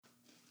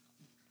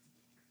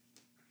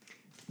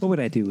What would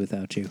I do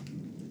without you?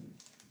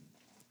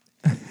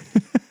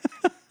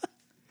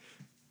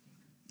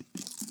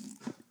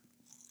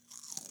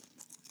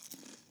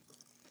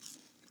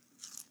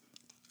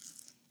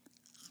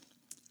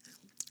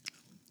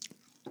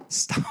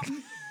 Stop.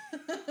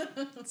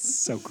 It's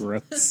so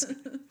gross.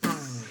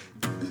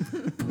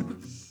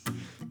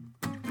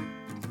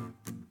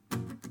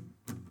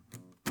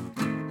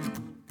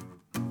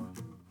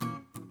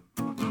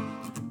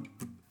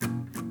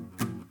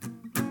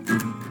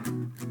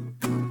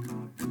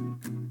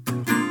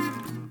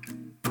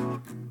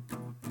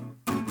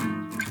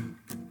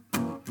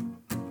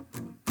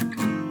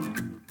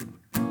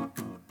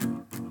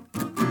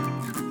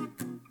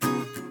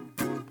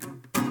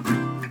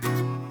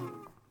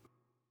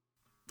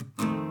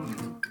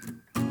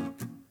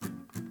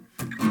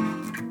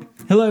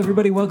 Hello,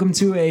 everybody. Welcome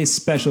to a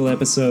special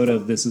episode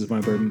of This Is My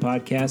Bourbon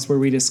Podcast, where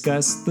we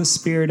discuss the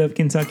spirit of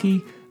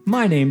Kentucky.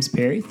 My name's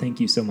Perry. Thank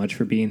you so much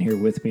for being here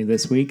with me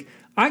this week.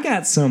 I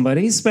got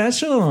somebody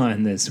special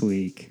on this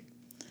week.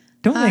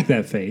 Don't make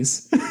that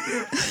face.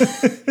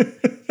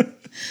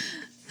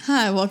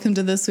 Hi, welcome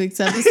to this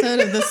week's episode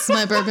of This Is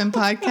My Bourbon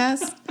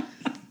Podcast.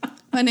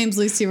 My name's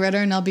Lucy Ritter,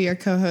 and I'll be your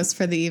co-host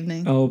for the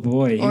evening. Oh,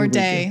 boy. Or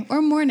day,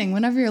 or morning,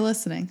 whenever you're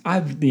listening.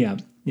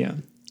 Yeah.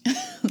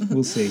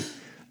 We'll see.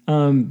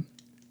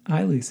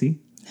 Hi, Lucy.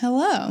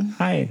 Hello.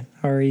 Hi,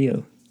 how are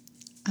you?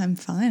 I'm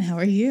fine. How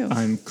are you?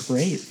 I'm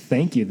great.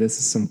 Thank you. This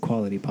is some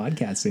quality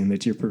podcasting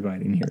that you're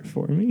providing here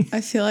for me.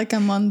 I feel like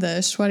I'm on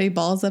the Sweaty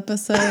Balls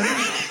episode,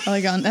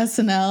 like on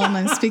SNL, and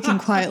I'm speaking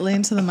quietly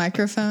into the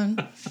microphone.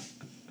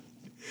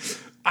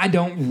 I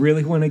don't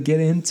really want to get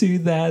into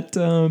that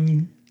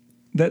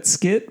that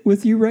skit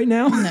with you right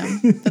now. No,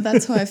 but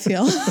that's how I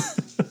feel.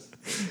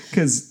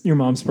 Because your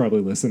mom's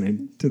probably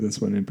listening to this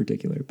one in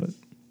particular, but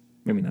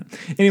maybe not.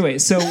 Anyway,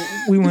 so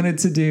we wanted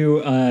to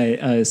do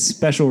a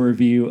special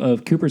review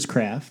of Cooper's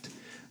Craft.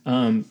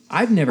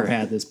 I've never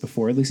had this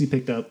before. Lucy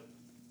picked up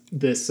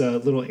this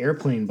little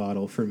airplane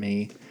bottle for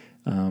me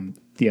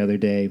the other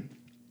day,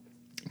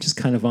 just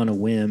kind of on a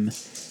whim.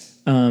 It's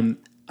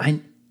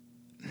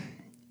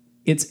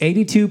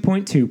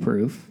 82.2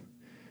 proof.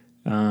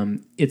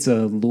 It's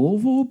a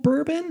Louisville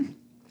bourbon.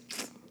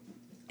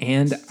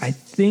 And I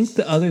think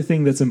the other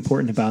thing that's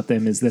important about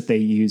them is that they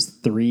use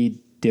 3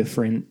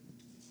 different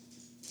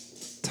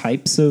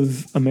types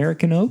of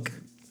American oak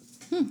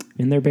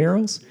in their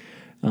barrels.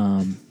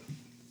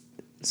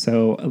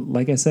 So,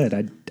 like I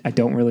said, I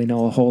don't really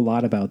know a whole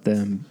lot about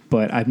them,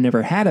 but I've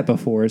never had it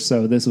before,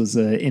 so this was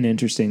an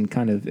interesting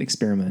kind of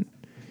experiment.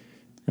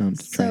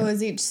 So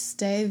is each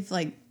stave,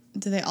 like,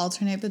 do they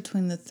alternate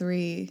between the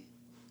 3,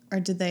 or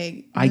do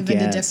they move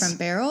into different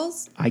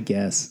barrels? I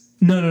guess.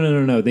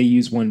 No. They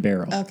use one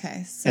barrel.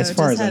 Okay, so as it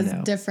far just as I has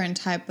know. different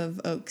type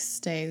of oak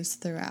staves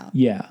throughout.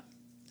 Yeah.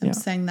 I'm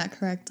saying that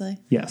correctly?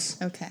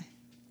 Yes. Okay.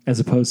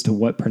 As opposed to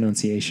what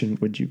pronunciation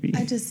would you be?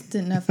 I just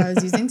didn't know if I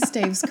was using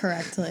staves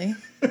correctly.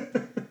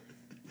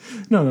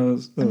 No,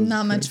 I'm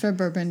not much of a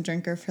bourbon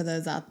drinker for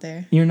those out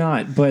there. You're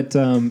not, but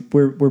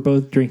we're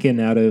both drinking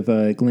out of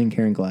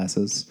Glencairn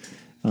glasses.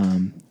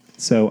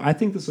 So I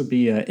think this would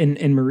be...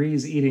 and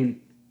Marie's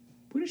eating...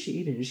 What is she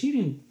eating? Is she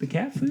eating the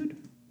cat food?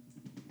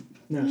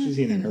 No, she's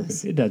eating her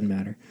food. It doesn't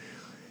matter.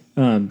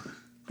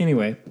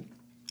 Anyway.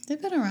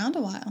 They've been around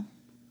a while.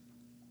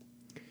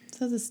 It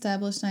says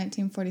established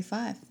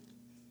 1945.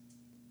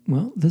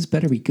 Well, this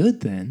better be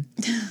good then.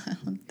 I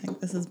don't think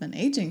this has been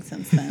aging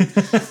since then.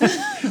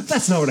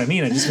 That's not what I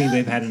mean. I just mean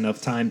they've had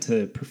enough time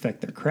to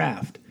perfect their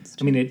craft.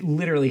 I mean, it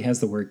literally has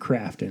the word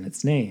craft in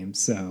its name,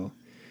 so...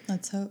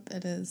 Let's hope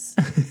it is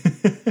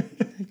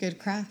a good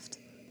craft.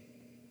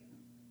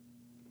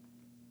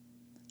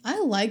 I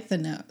like the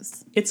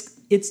nose.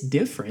 It's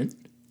different.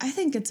 I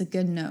think it's a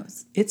good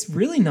nose. It's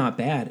really not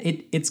bad.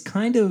 It's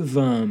kind of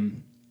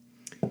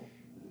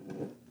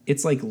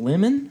it's like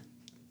lemon.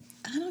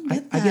 I don't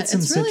get that. I get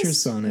some it's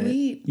citrus really on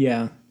sweet. it.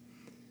 Yeah.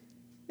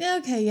 Yeah,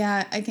 okay,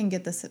 yeah, I can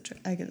get the citrus.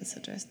 I get the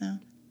citrus now.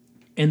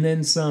 And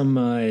then some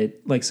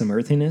like some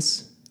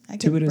earthiness I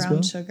get to it as brown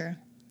well. sugar.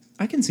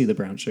 I can see the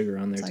brown sugar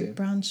on there It's too. like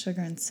brown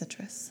sugar and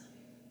citrus.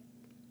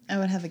 I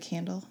would have a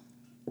candle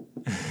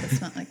that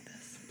smelled like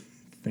this.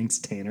 Thanks,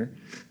 Tanner.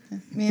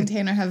 Me and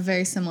Tanner have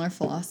very similar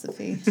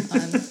philosophy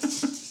on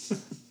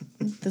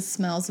the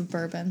smells of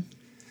bourbon.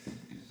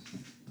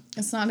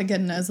 It's not a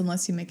good nose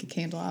unless you make a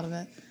candle out of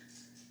it.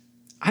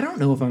 I don't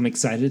know if I'm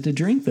excited to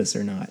drink this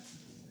or not.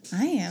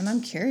 I am.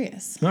 I'm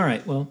curious. All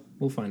right, well,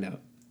 we'll find out.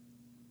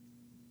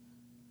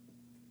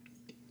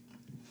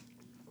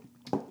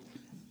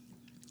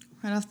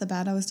 Right off the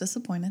bat, I was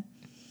disappointed.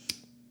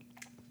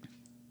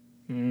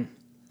 The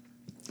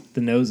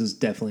nose is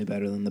definitely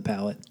better than the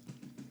palate.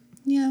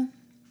 Yeah.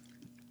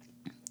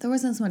 There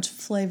wasn't as much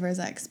flavor as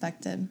I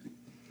expected.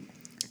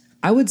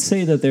 I would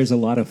say that there's a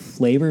lot of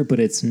flavor, but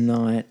it's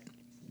not...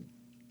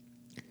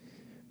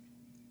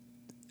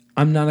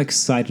 I'm not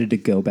excited to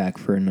go back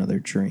for another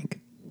drink.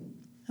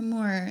 I'm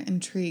more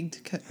intrigued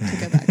to go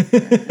back for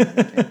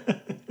another drink.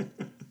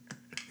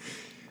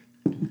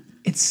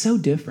 It's so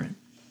different.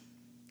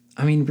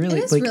 I mean, really,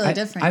 It is really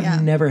different, I've yeah.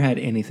 never had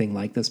anything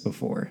like this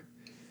before.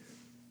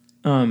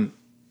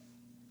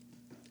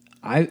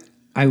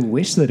 I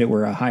wish that it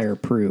were a higher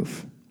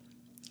proof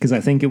because I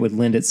think it would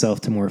lend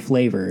itself to more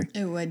flavor.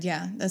 It would,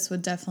 yeah. This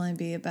would definitely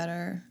be a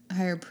better,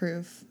 higher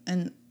proof.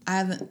 And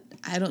I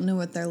don't know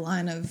what their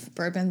line of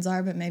bourbons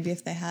are, but maybe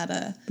if they had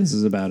a... This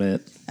is about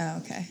it. Oh,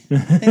 okay.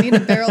 They need a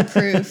barrel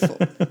proof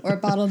or a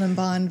bottled and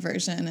bond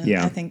version, and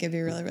Yeah. I think it'd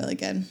be really, really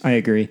good. I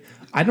agree.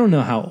 I don't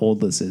know how old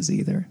this is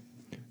either,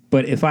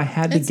 but if I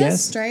had to It says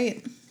guess,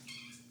 straight.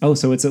 oh,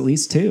 so it's at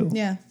least 2.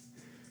 Yeah.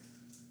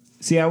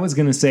 See, I was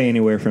gonna say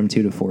anywhere from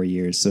 2 to 4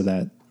 years, so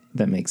that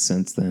makes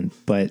sense then.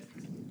 But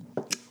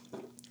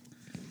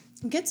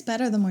It gets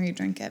better the more you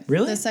drink it.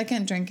 Really? The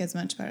second drink is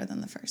much better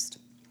than the first.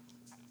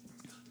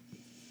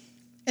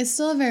 It's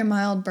still a very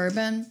mild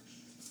bourbon.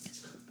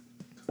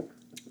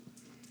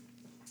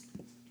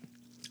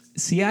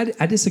 see, I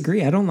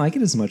disagree. I don't like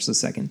it as much the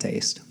second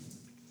taste.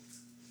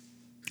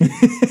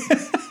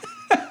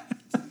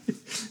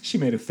 She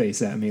made a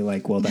face at me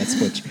like, well, that's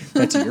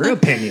your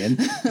opinion.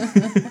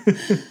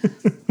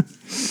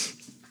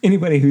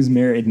 Anybody who's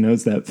married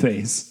knows that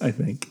face, I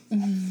think.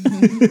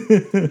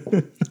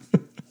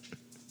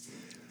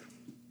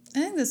 I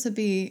think this would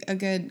be a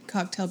good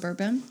cocktail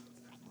bourbon.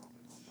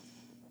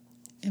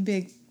 I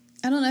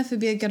don't know if it'd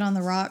be a good on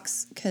the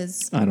rocks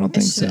because I don't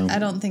think so. I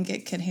don't think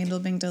it could handle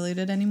being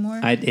diluted anymore.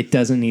 It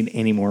doesn't need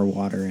any more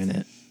water in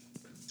it.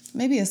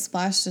 Maybe a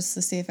splash just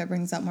to see if it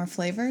brings out more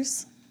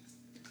flavors.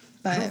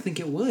 I don't But think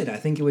it would. I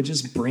think it would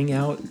just bring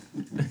out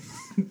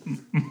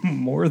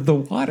more of the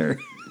water.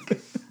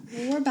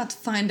 we're about to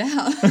find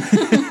out.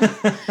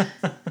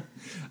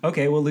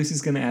 Okay, well,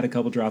 Lucy's going to add a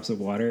couple drops of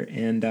water,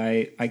 and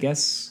I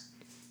guess...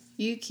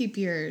 You keep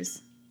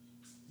yours.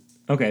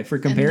 Okay, for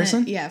And then-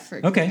 comparison? yeah, for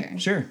Okay, comparison.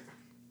 sure.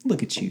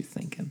 Look at you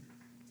thinking.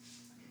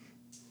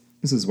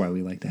 This is why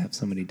we like to have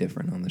somebody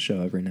different on the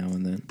show every now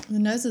and then. The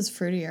nose is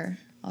fruitier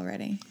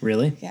already.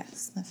 Really? Yeah,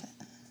 sniff it.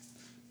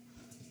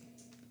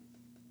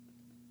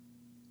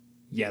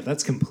 Yeah,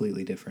 that's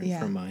completely different Yeah.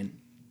 from mine.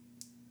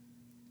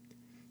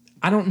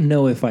 I don't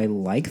know if I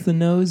like the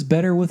nose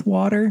better with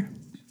water.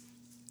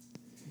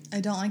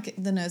 I don't like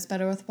the nose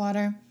better with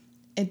water.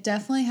 It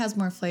definitely has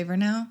more flavor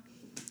now,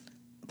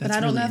 but That's I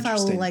don't really know if I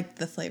interesting. like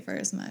the flavor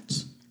as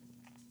much.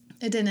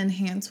 It didn't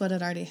enhance what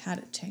it already had.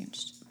 It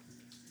changed.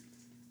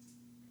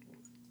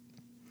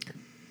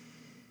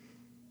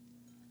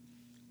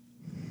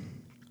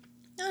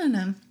 I don't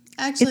know.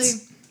 Actually,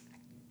 It's-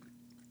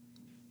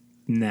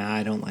 Nah,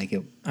 I don't like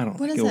it. I don't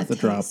what like does it with that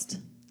the drop. taste?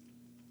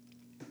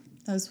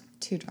 Those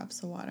 2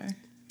 drops of water.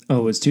 Oh,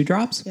 it was 2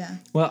 drops? Yeah.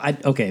 Well,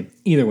 okay.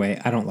 Either way,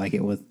 I don't like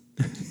it with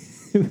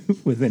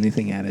with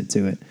anything added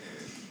to it.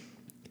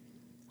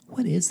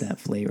 What is that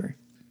flavor?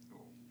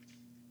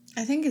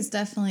 I think it's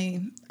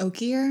definitely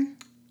oakier.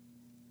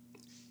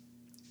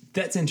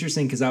 That's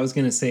interesting because I was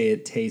going to say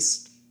it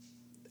tastes...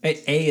 A,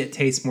 it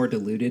tastes more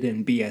diluted,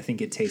 and B, I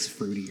think it tastes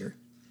fruitier.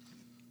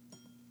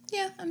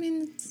 Yeah, I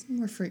mean, it's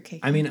more fruitcake.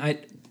 I mean,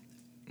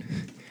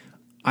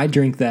 I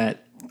drink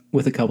that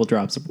with a couple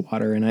drops of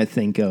water, and I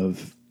think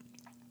of,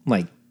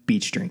 like,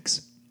 beach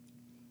drinks.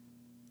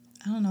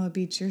 I don't know what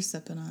beach you're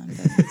sipping on,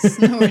 but it's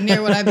nowhere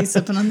near what I'd be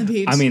sipping on the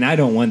beach. I mean, I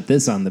don't want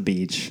this on the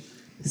beach.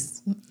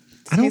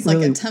 I don't tastes like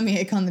really... a tummy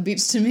ache on the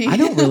beach to me. I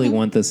don't really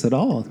want this at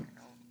all.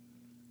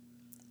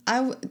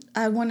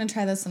 I want to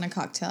try this in a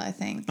cocktail, I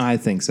think. I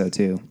think so,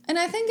 too. And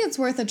I think it's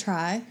worth a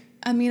try.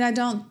 I mean, I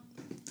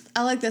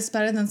like this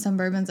better than some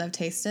bourbons I've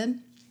tasted.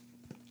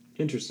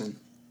 Interesting.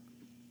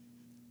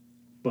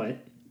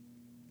 But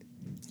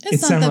It's It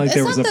sounded like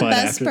there it's was not a the but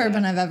best after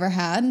bourbon that. I've ever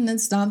had, and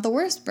it's not the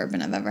worst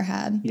bourbon I've ever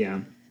had.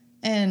 yeah.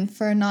 And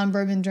for a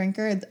non-bourbon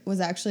drinker, it was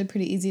actually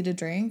pretty easy to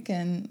drink.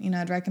 And,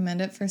 I'd recommend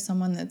it for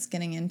someone that's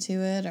getting into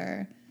it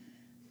or,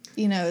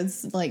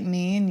 it's like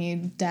me and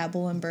you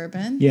dabble in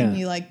bourbon. Yeah. And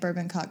you like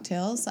bourbon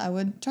cocktails. I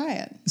would try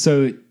it.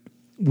 So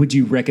would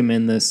you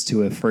recommend this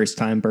to a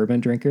first-time bourbon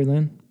drinker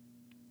then?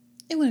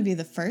 It wouldn't be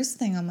the first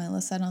thing on my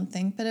list, I don't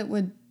think, but it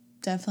would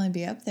definitely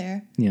be up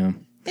there. Yeah.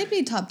 It'd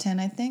be top 10,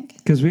 I think.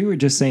 Because we were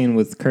just saying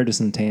with Curtis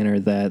and Tanner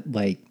that,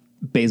 like,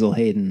 Basil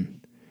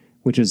Hayden,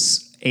 which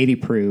is 80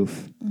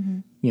 proof,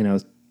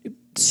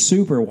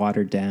 super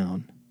watered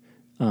down,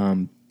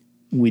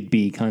 would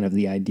be kind of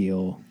the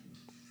ideal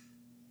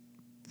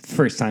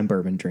first-time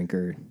bourbon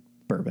drinker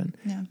bourbon.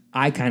 Yeah.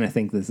 I kind of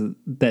think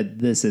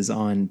this is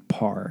on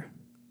par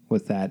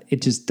with that.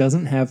 It just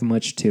doesn't have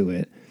much to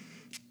it.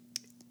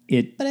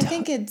 But I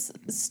think it's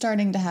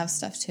starting to have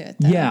stuff to it,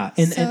 though. Yeah,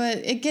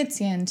 it gets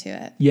you into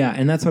it. Yeah,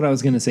 and that's what I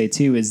was going to say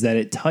too, is that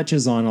it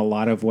touches on a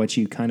lot of what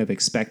you kind of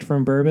expect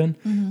from bourbon,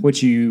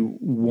 what you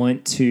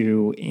want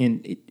to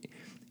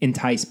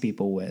entice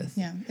people with.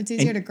 Yeah, it's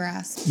easier to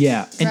grasp.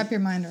 Yeah. and Wrap your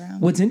mind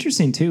around. what's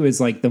interesting too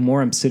is like the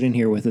more I'm sitting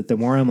here with it, the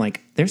more I'm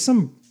like, there's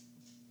some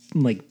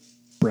like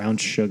brown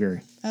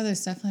sugar. Oh,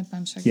 there's definitely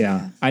brown sugar.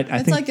 Yeah, I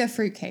it's think like a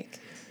fruitcake.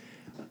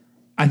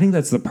 I think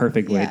that's the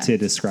perfect way Yeah. to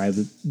describe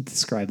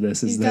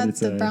this. Is You've that got it's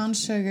the brown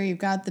sugar, you've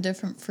got the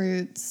different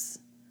fruits.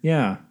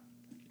 Yeah.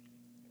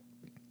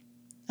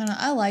 I don't know.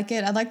 I like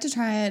it. I'd like to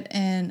try it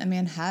in a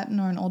Manhattan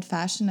or an Old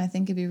Fashioned. I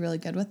think it'd be really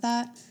good with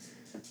that.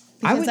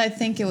 Because I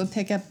think it would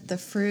pick up the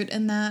fruit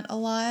in that a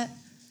lot.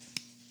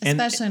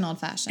 Especially an Old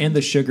Fashioned. And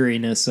the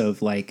sugariness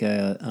of like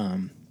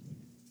a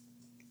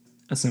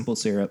simple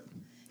syrup.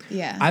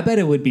 Yeah. I bet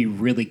it would be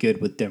really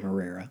good with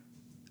Demerara.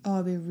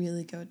 Oh, it'd be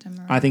really good with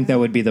Demerara. I think that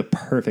would be the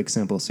perfect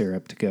simple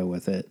syrup to go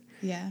with it.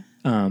 Yeah.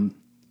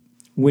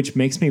 Which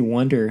makes me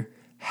wonder,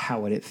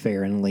 how would it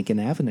fare in Lincoln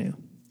Avenue?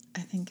 I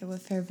think it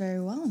would fare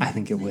very well. I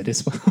think it would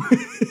as well.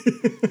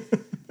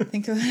 I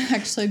think it would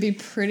actually be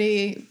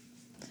pretty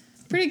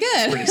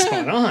good. Pretty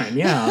spot on.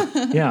 Yeah.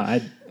 Yeah.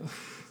 I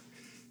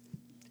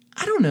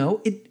don't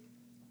know.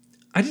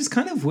 I just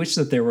kind of wish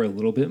that there were a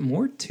little bit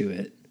more to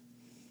it.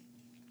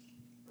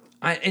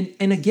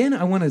 And again,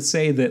 I want to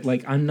say that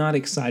like I'm not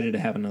excited to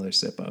have another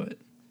sip of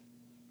it.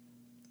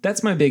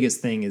 That's my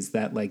biggest thing, is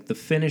that like the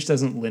finish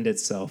doesn't lend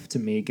itself to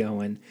me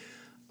going,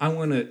 I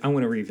want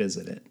to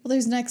revisit it. Well,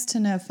 there's next to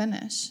no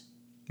finish.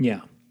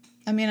 Yeah.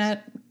 I mean,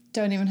 I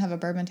don't even have a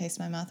bourbon taste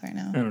in my mouth right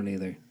now. I don't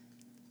either.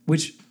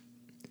 Which,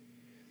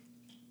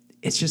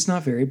 it's just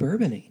not very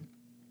bourbon-y.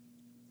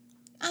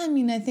 I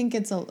mean, I think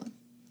it's a...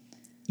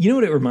 You know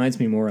what it reminds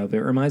me more of? It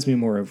reminds me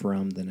more of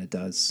rum than it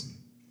does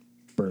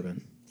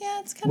bourbon. Yeah,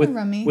 it's kind of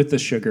rummy. With the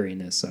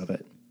sugariness of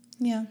it.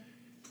 Yeah.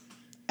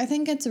 I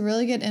think it's a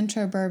really good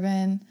intro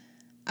bourbon.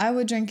 I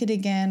would drink it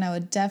again. I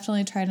would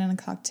definitely try it in a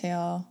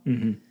cocktail.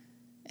 Mm-hmm.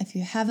 If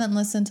you haven't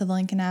listened to the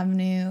Lincoln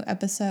Avenue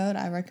episode,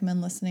 I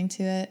recommend listening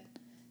to it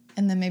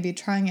and then maybe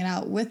trying it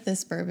out with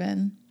this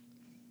bourbon.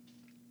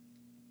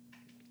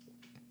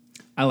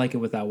 I like it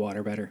without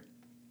water better.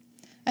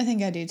 I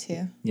think I do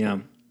too. Yeah.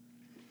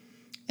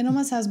 It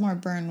almost has more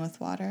burn with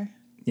water.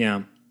 Yeah.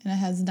 And it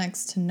has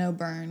next to no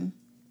burn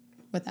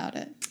without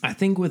it. I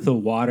think with the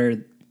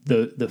water,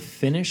 the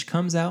finish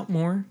comes out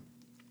more,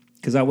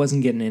 because I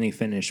wasn't getting any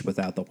finish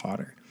without the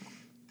water.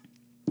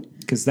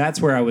 Because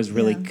that's where I was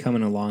really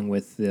coming along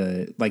with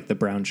the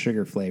brown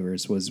sugar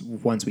flavors, was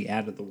once we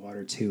added the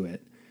water to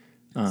it.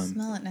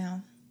 Smell it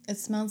now. It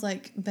smells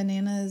like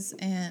bananas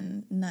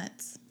and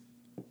nuts.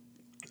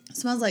 It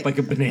smells like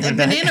a banana.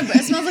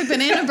 It smells like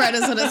banana bread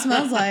is what it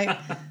smells like.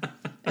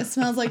 It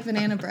smells like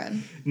banana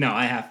bread. No,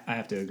 I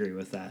have to agree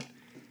with that.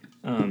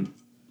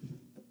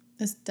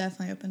 It's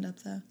definitely opened up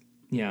though.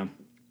 Yeah.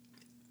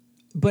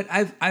 But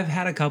I've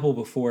had a couple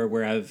before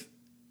where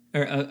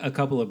a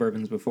couple of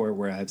bourbons before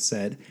where I've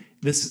said,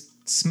 this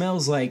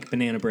smells like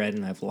banana bread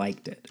and I've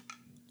liked it.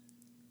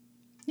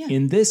 Yeah.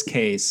 In this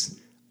case,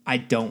 I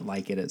don't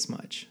like it as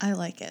much. I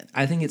like it.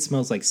 I think it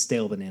smells like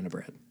stale banana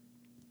bread.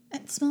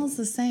 It smells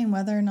the same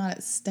whether or not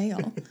it's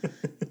stale.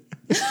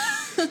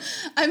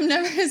 I've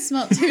never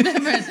smelled two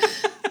different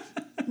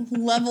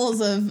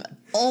levels of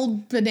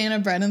old banana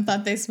bread and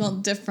thought they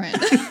smelled different.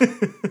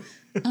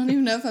 I don't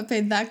even know if I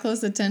paid that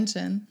close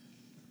attention.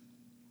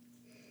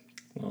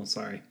 Well,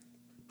 sorry.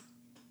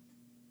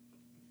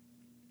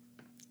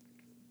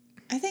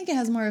 I think it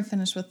has more of a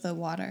finish with the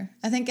water.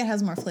 I think it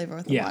has more flavor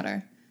with the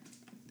water.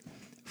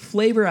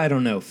 Flavor, I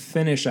don't know.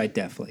 Finish, I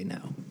definitely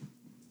know.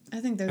 I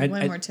think there's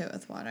way more to it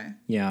with water.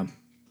 Yeah.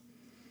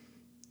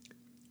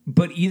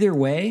 But either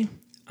way,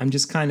 I'm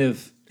just kind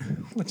of...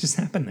 What just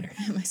happened there?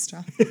 My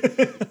straw.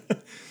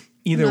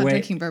 Either I'm not way...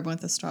 drinking bourbon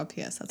with a straw,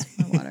 P.S. That's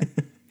my water.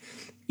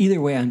 Either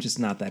way, I'm just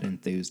not that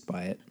enthused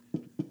by it.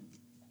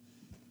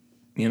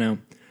 You know?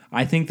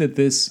 I think that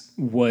this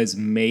was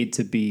made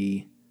to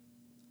be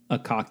a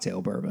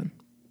cocktail bourbon.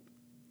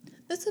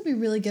 This would be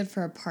really good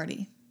for a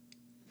party.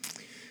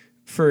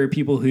 For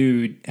people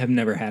who have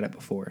never had it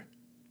before.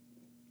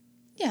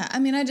 Yeah, I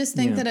mean, I just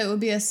think that it would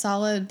be a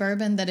solid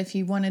bourbon that if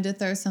you wanted to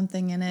throw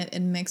something in it,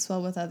 it'd mix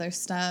well with other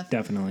stuff.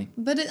 Definitely.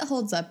 But it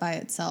holds up by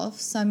itself.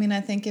 So, I mean,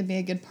 I think it'd be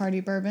a good party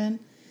bourbon.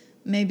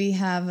 Maybe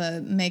have a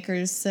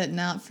makers sitting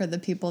out for the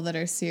people that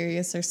are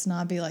serious or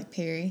snobby like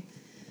Perry.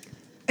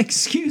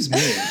 Excuse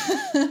me.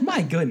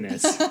 My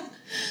goodness.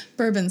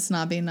 Bourbon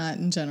snobby, not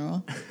in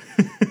general.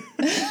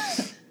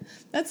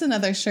 That's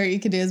another shirt you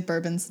could do as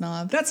bourbon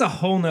snob. That's a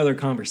whole nother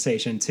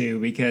conversation, too,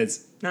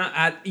 because,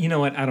 you know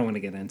what? I don't want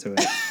to get into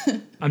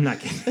it. I'm not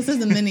kidding. This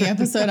is a mini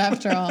episode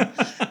after all.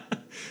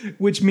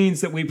 Which means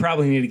that we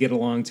probably need to get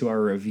along to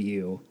our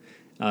review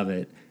of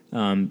it.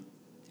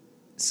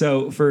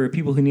 So for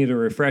people who need a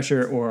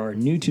refresher or are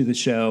new to the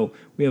show,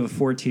 we have a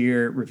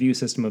 4-tier review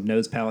system of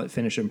nose, palate,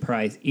 finish, and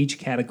price. Each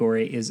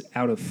category is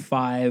out of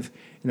 5,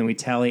 and then we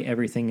tally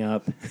everything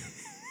up.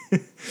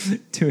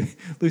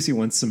 Lucy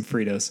wants some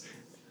Fritos.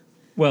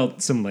 Well,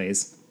 some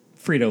Lays.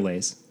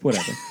 Frito-Lays.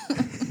 Whatever.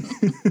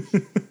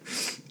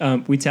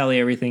 We tally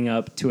everything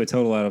up to a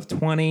total out of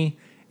 20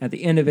 at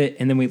the end of it,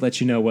 and then we let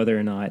you know whether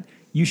or not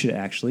you should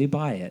actually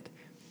buy it.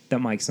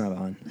 That mic's not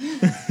on.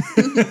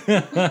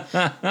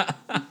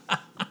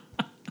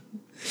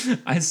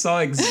 I saw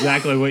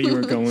exactly what you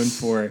were going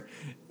for,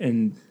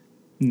 and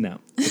no,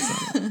 it's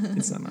not on.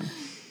 It's not on.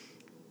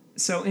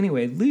 So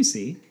anyway,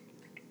 Lucy,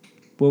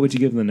 what would you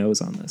give the nose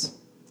on this?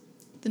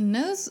 The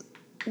nose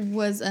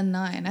was a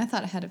 9. I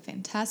thought it had a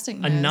fantastic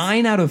nose. A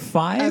 9 out of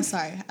 5? Oh,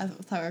 sorry. I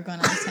thought we were going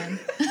out of 10.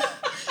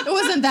 It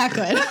wasn't that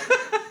good.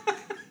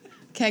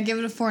 Okay, I give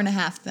it a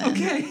 4.5 then.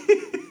 Okay.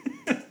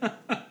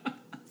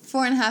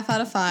 4.5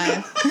 out of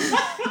 5.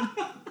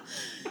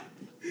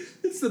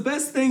 It's the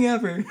best thing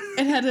ever.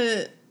 It had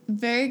a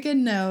very good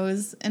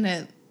nose,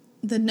 and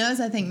the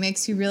nose, I think,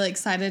 makes you really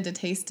excited to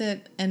taste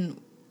it,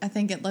 and I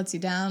think it lets you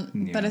down.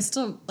 Yeah. But I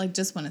still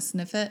just want to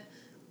sniff it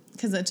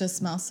because it just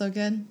smells so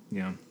good.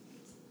 Yeah.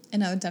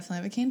 And I would definitely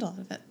have a candle out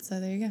of it. So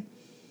there you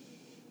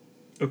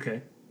go.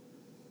 Okay.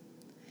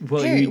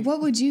 Well, Harry,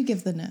 what would you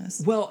give the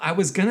nose? Well, I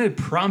was going to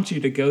prompt you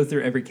to go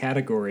through every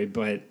category,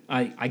 but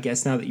I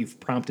guess now that you've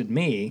prompted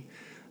me...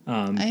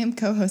 I am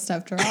co-host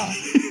after all.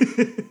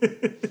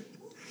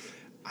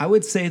 I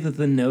would say that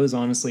the nose,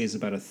 honestly, is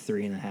about a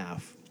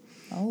 3.5.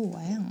 Oh,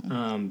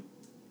 wow.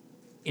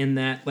 In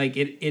that, like,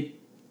 it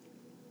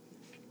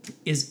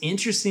is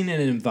interesting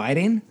and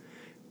inviting,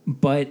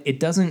 but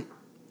it doesn't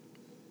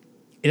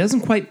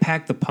quite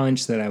pack the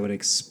punch that I would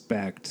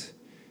expect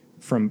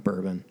from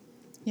bourbon.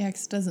 Yeah,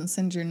 because it doesn't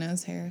send your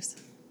nose hairs.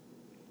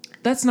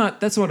 That's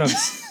what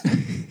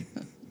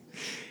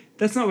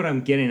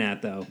I'm getting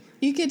at, though.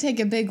 You could take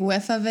a big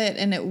whiff of it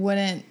and it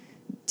wouldn't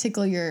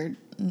tickle your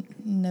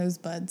nose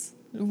buds.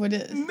 Would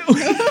it? No.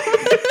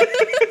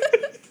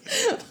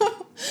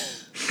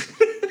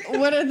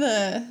 What are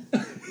the...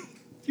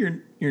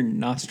 Your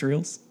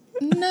nostrils?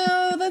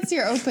 No, that's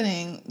your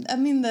opening. I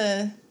mean,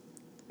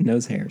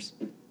 Nose hairs.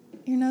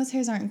 your nose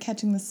hairs aren't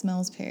catching the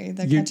smells, Perry.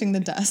 They're catching the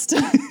dust.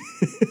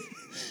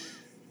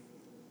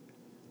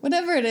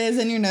 Whatever it is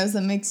in your nose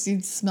that makes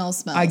you smell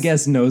smells. I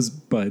guess nose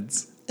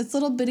buds. It's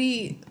little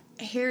bitty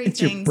hairy It's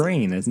things. your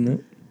brain, isn't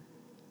it?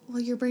 Well,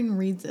 your brain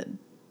reads it,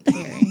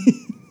 Harry.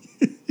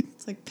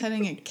 It's like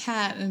petting a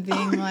cat and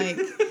being like,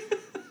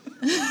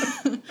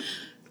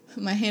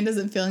 my hand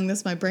isn't feeling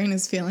this, my brain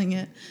is feeling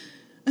it.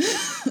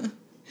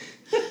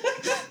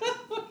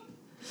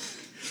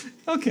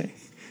 Okay.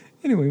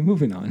 Anyway,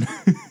 moving on.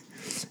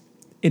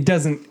 It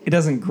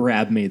doesn't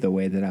grab me the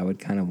way that I would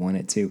kind of want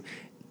it to.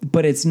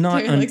 But it's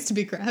not... Harry likes to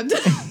be grabbed.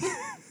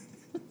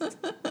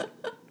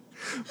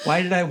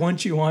 Why did I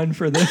want you on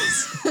for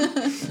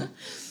this?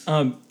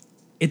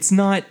 It's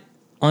not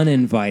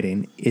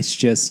uninviting. It's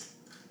just...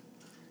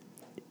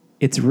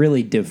 It's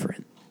really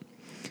different.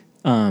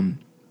 That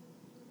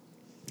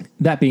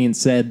being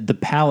said, the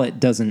palate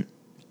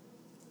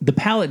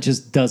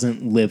just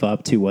doesn't live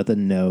up to what the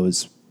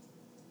nose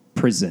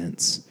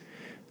presents.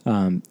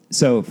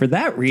 So for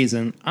that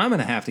reason, I'm going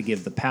to have to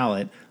give the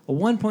palate a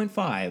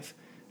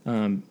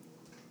 1.5.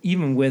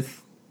 Even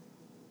with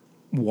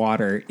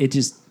water, it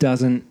just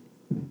doesn't...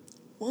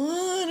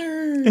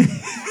 Water!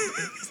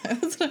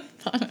 That's what I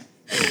thought.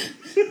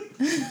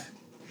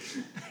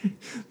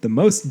 The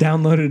most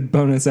downloaded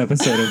bonus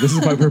episode of This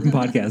Is My Bourbon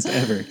Podcast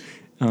ever.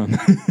 All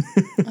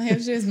I have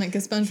to do is make a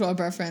SpongeBob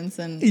reference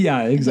and...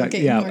 Yeah,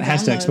 exactly. Yeah,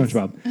 hashtag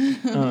downloads.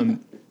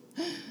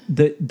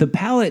 SpongeBob. The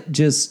palate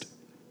just...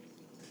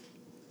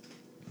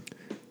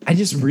 I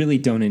just really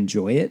don't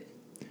enjoy it.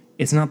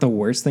 It's not the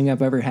worst thing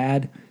I've ever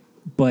had,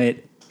 but...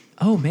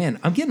 Oh, man,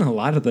 I'm getting a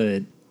lot of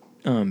the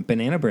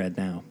banana bread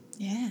now.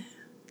 Yeah.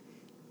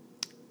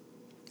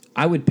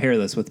 I would pair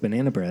this with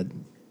banana bread.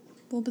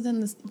 Well, but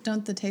then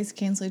don't the tastes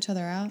cancel each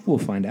other out? We'll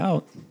find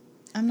out.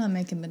 I'm not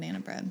making banana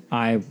bread.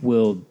 I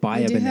will buy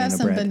a banana bread. We do have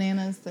some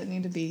bananas that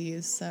need to be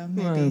used, so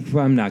maybe.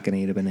 I'm not going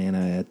to eat a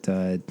banana at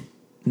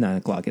 9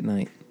 o'clock at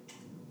night.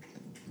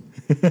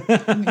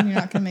 I mean, you're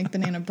not going to make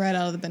banana bread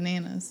out of the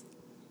bananas.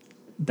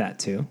 That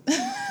too.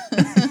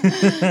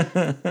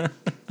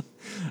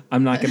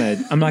 I'm not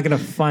gonna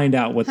find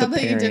out what How the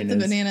about you pairing dip the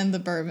is. banana in the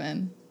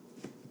bourbon?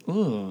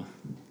 Ooh.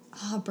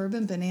 Oh,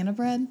 bourbon banana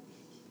bread?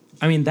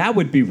 I mean, that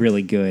would be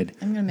really good.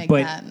 I'm going to make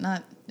but, that.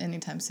 Not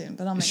anytime soon,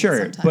 but I'll make it sure,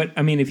 sometime. but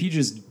I mean, if you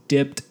just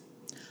dipped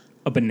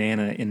a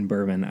banana in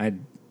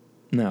bourbon,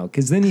 no,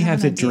 because then you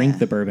have to drink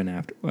the bourbon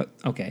after. Well,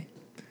 okay.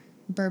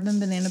 Bourbon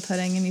banana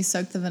pudding, and you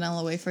soak the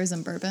vanilla wafers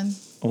in bourbon.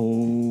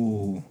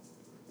 Oh,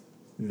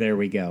 there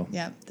we go.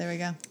 Yep, there we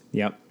go.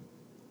 Yep,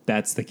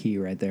 that's the key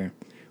right there.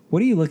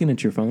 What are you looking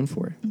at your phone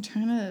for? I'm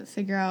trying to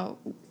figure out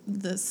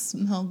the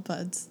smell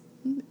buds.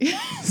 Your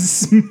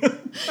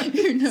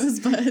nose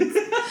buds.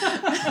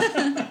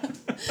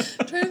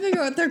 Trying to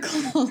figure out what they're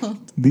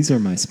called. These are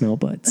my smell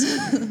buds.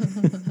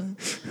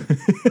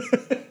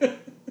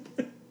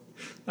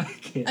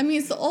 I mean,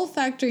 it's the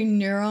olfactory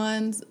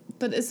neurons,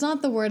 but it's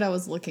not the word I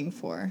was looking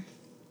for.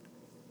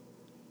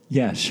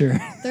 Yeah, sure.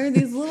 There are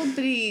these little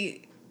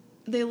bitty,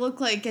 they look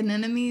like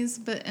anemones,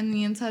 but in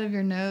the inside of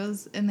your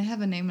nose, and they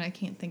have a name and I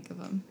can't think of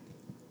them.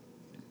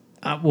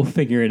 We'll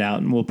figure it out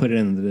and we'll put it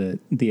in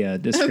the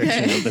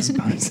description of this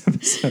bonus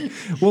episode.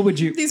 What would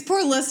you... These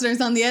poor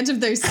listeners on the edge of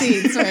their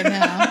seats right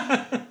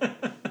now.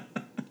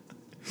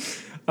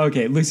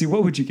 Okay, Lucy,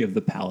 what would you give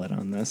the palate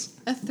on this?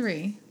 A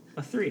 3.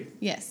 A 3.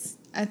 Yes.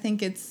 I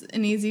think it's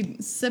an easy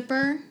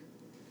sipper.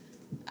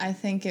 I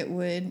think it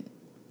would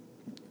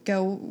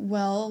go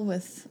well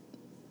with...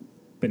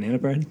 Banana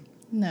bread?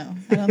 No,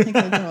 I don't think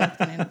it would go well with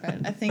banana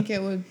bread. I think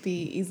it would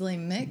be easily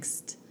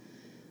mixed,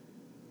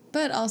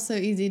 but also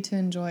easy to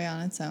enjoy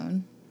on its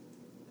own.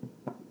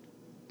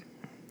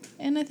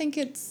 And I think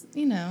it's,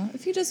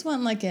 if you just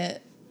want like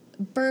a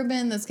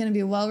bourbon that's going to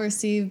be well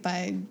received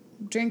by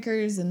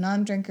drinkers and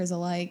non-drinkers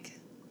alike.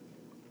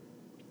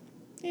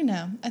 You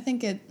know, I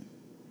think I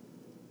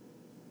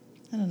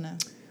don't know.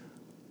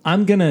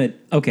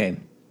 Okay.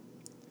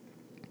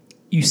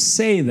 You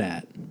say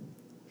that,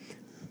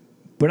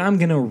 but I'm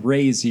going to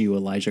raise you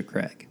Elijah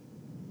Craig.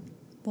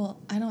 Well,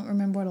 I don't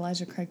remember what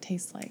Elijah Craig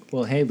tastes like.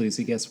 Well, hey,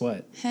 Lucy, guess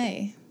what?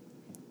 Hey,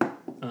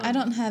 I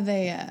don't have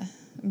a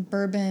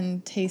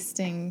bourbon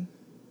tasting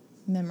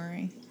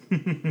memory.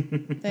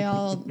 They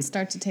all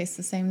start to taste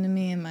the same to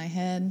me in my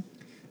head.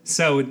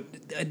 So,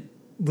 a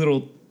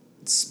little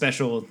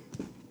special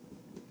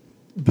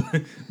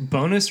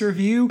bonus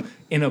review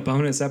in a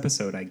bonus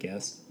episode, I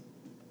guess,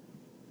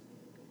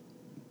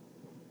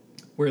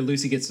 where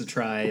Lucy gets to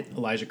try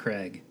Elijah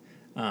Craig,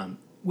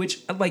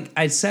 which, like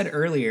I said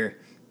earlier,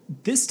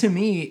 this to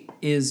me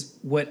is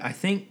what I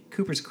think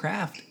Cooper's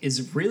Craft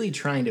is really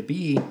trying to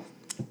be.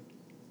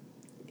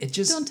 It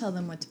just... Don't tell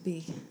them what to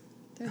be.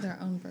 They're their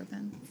own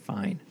bourbon.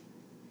 Fine.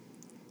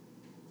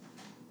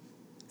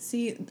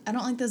 See, I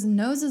don't like this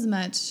nose as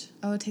much.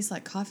 Oh, it tastes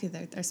like coffee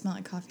there. I smell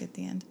like coffee at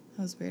the end.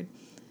 That was weird.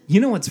 You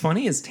know what's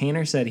funny is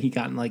Tanner said he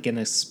got like an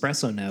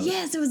espresso note.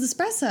 Yes, it was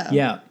espresso.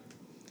 Yeah.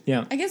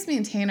 Yeah. I guess me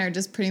and Tanner are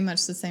just pretty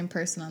much the same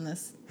person on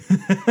this.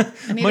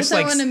 I need to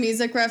throw in a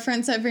music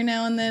reference every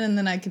now and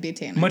then I could be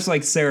Tanner. Much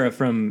like Sarah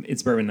from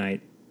It's Bourbon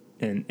Night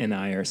and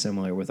I are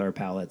similar with our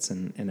palates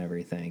and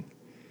everything.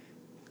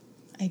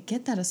 I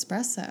get that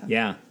espresso.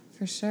 Yeah.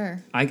 For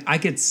sure. I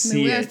could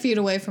see we're it. a feet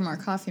away from our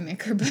coffee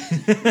maker,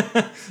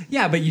 but...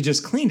 Yeah, but you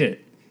just cleaned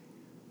it.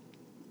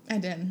 I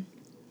did.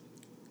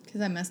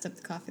 Because I messed up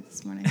the coffee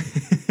this morning.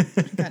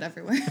 It got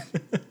everywhere.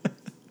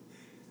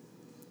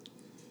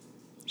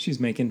 She's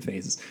making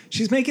faces.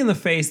 She's making the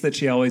face that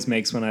she always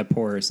makes when I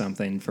pour her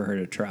something for her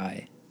to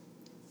try.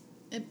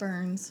 It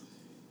burns.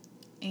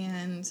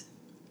 And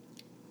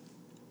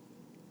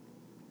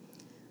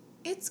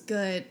it's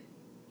good.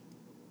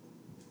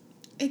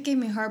 It gave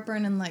me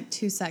heartburn in like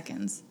 2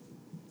 seconds.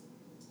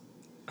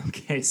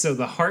 Okay, so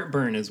the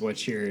heartburn is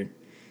what you're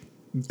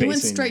basing. It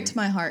went straight to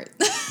my heart.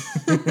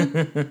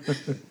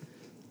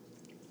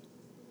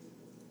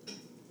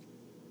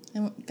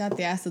 I got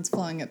the acids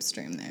flowing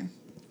upstream there.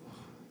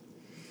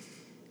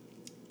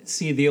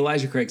 See, the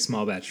Elijah Craig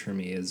small batch for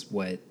me is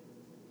what...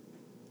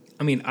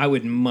 I mean, I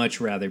would much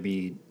rather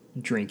be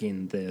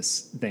drinking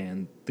this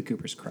than the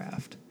Cooper's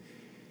Craft.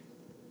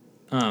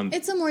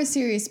 It's a more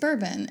serious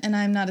bourbon, and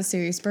I'm not a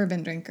serious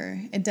bourbon drinker.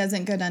 It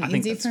doesn't go down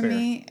easy for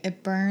me.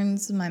 It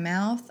burns my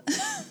mouth.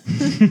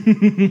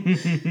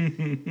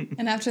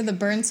 And after the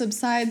burn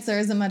subsides, there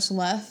isn't much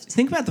left.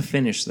 Think about the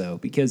finish, though,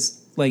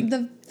 because, like...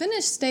 The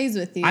finish stays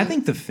with you. I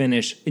think the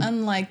finish...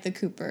 unlike the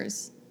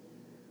Cooper's.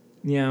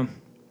 Yeah.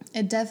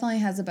 It definitely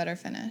has a better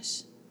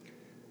finish.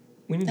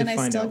 We need to find out.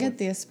 And I still get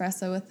the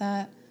espresso with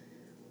that.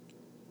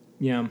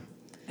 Yeah.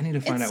 I need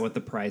to find out what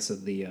the price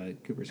of the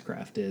Cooper's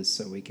Craft is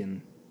so we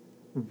can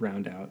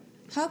round out.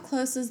 How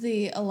close is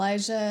the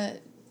Elijah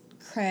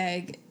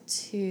Craig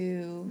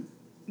to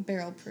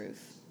barrel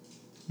proof?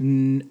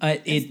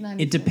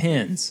 It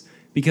depends,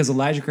 because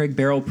Elijah Craig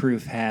barrel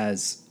proof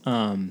has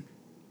Heaven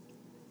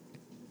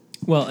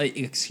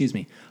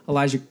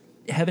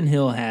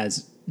Hill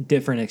has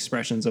different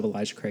expressions of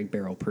Elijah Craig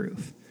barrel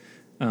proof.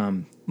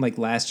 Like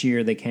last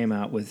year they came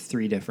out with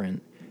 3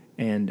 different,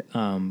 and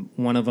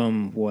one of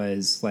them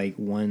was like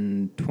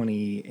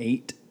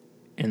 128,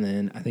 and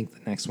then I think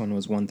the next one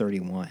was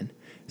 131.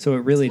 So it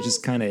really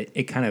just kind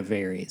of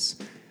varies.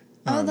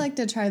 I would like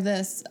to try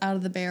this out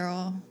of the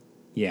barrel.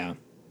 Yeah.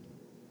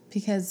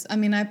 Because, I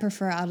mean, I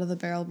prefer out of the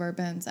barrel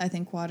bourbons. I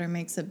think water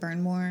makes it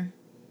burn more.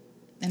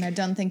 And I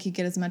don't think you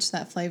get as much of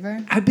that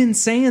flavor. I've been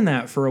saying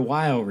that for a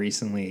while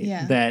recently.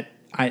 Yeah. That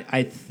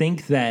I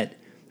think that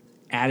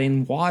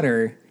adding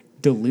water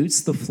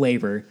dilutes the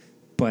flavor,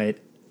 but...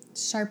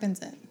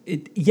 sharpens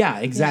it. Yeah,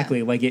 exactly.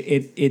 Yeah. Like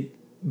it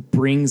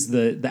brings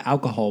the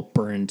alcohol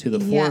burn to the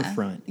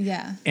forefront.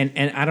 Yeah.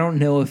 And I don't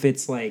know if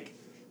it's like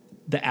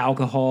the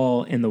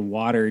alcohol and the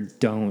water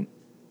don't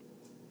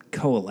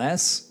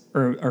coalesce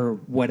or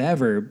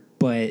whatever,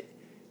 but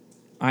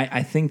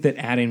I think that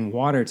adding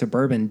water to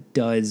bourbon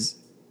does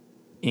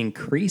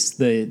increase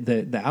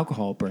the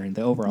alcohol burn,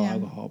 the overall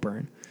alcohol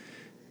burn.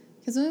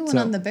 Because when we went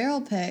on the barrel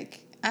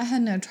pick, I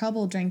had no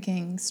trouble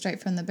drinking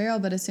straight from the barrel,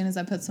 but as soon as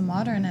I put some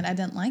water in it, I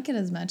didn't like it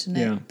as much, and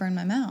it burned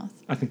my mouth.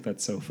 I think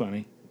that's so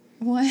funny.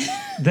 What?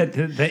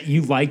 that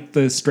you like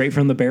the straight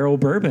from the barrel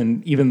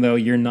bourbon, even though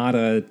you're not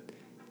a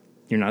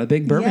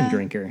big bourbon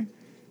drinker.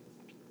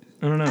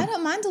 I don't know. I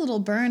don't mind a little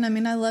burn. I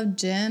mean, I love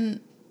gin.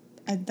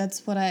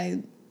 That's what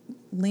I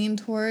lean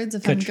towards.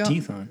 If Cut your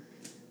teeth on.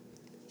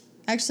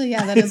 Actually,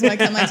 yeah, that is what I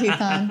cut my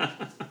teeth on.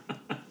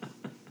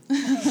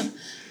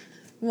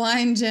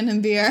 Wine, gin,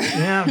 and beer.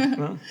 Yeah.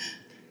 Well.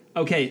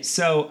 Okay,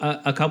 so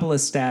a couple of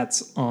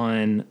stats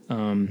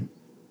on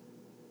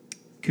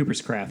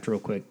Cooper's Craft real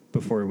quick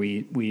before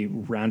we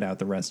round out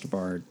the rest of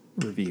our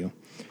review.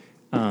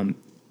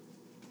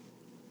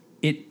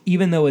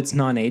 Even though it's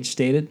non-age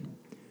stated,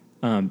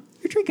 you're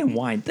drinking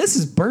wine. This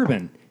is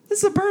bourbon.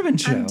 This is a bourbon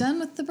show. I'm done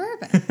with the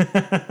bourbon.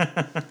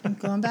 I'm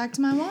Going back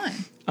to my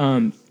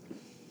wine.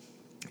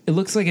 It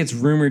looks like it's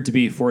rumored to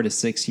be 4 to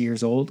 6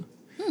 years old.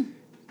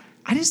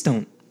 I just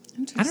don't.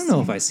 I don't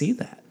know if I see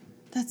that.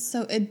 That's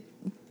so.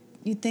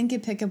 You'd think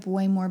it'd pick up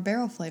way more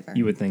barrel flavor.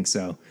 You would think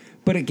so,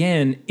 but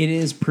again, it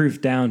is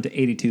proof down to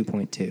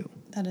 82.2.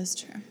 That is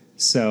true.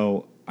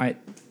 So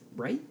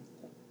right?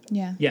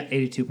 Yeah. Yeah,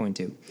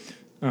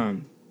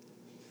 82.2.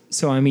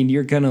 So I mean,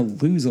 you're gonna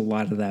lose a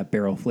lot of that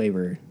barrel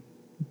flavor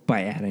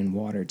by adding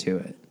water to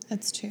it.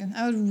 That's true.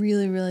 I would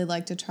really, really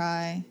like to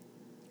try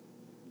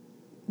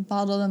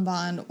bottled and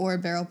bond or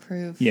barrel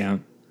proof. Yeah,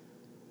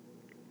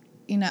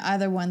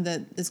 Either one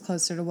that is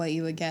closer to what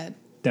you would get.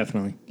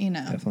 definitely.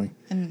 Definitely.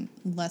 And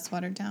less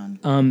watered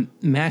down.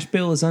 Mash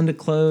bill is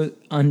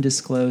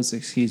undisclosed,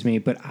 excuse me,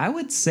 but I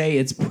would say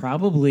it's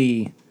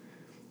probably,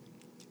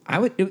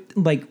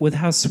 with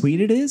how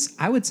sweet it is,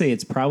 I would say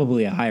it's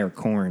probably a higher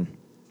corn.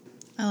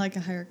 I like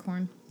a higher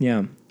corn.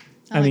 Yeah.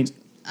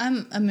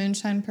 I'm a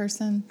moonshine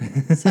person,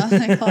 so I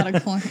like a lot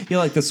of corn. You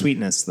like the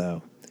sweetness,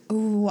 though.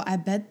 Ooh, I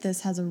bet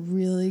this has a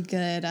really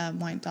good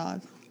white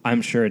dog.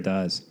 I'm sure it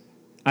does.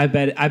 I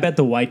bet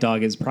the white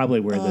dog is probably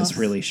where this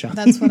really shines.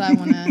 That's what I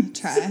want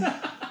to try.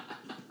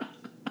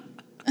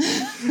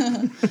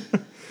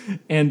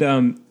 And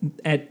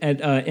at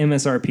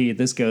MSRP,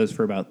 this goes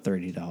for about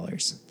 $30.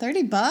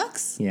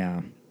 $30?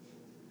 Yeah.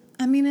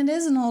 I mean, it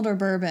is an older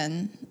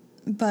bourbon,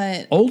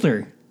 but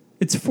Older.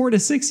 It's 4 to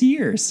 6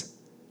 years.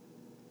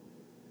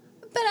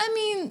 I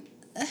mean,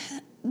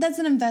 that's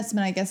an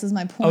investment, I guess, is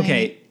my point.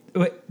 Okay,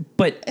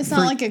 but It's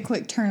not like a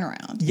quick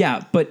turnaround.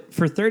 Yeah, but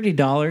for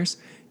 $30,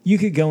 you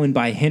could go and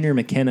buy Henry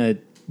McKenna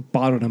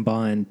bottled and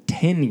bond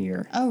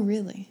 10-year. Oh,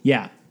 really?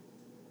 Yeah,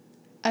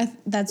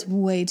 That's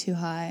way too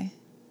high.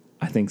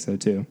 I think so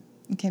too.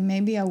 Okay,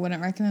 maybe I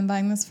wouldn't recommend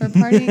buying this for a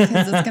party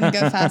because it's going to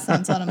go fast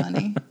and it's a lot of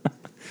money.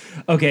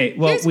 Okay,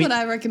 well, Here's what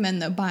I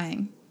recommend, though,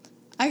 buying.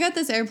 I got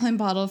this airplane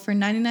bottle for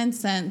 99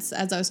 cents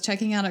as I was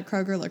checking out at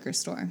Kroger liquor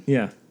store.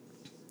 Yeah.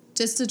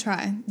 Just to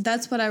try.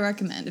 That's what I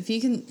recommend. If you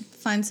can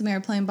find some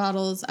airplane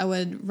bottles, I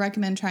would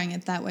recommend trying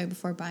it that way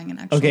before buying an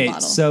actual bottle. Okay,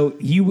 so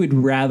you would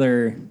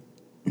rather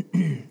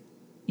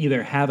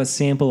either have a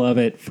sample of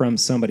it from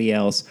somebody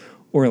else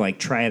or like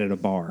try it at a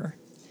bar.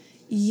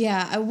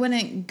 Yeah, I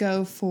wouldn't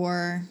go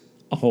for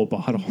A whole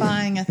bottle.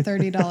 buying a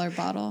 $30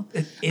 bottle.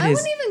 I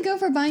wouldn't even go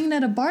for buying it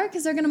at a bar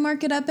because they're going to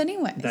mark it up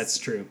anyways. That's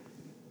true.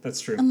 That's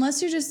true.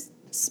 Unless you're just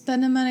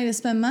spending money to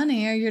spend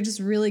money or you're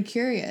just really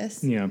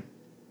curious. Yeah.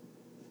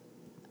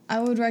 I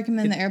would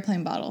recommend the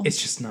airplane bottle.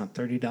 It's just not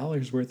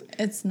 $30 worth.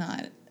 It's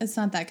not. It's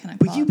not that kind of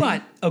But quality. you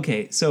bought,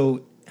 okay,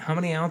 so how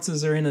many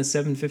ounces are in a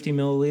 750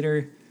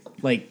 milliliter?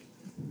 Like,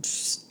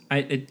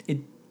 I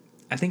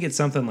think it's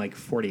something like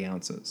 40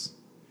 ounces.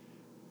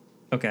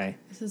 Okay.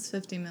 This is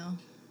 50 mil.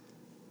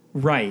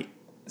 Right.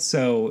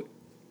 So,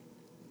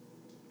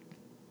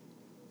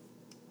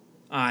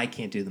 I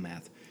can't do the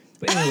math.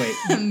 But anyway.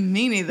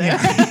 Me neither.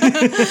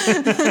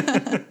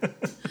 Yeah.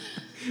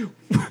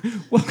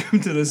 Welcome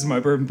to This Is My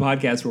Bourbon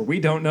Podcast, where we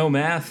don't know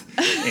math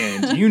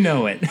and you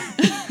know it.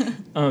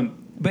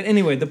 But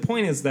anyway, the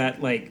point is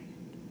that, like,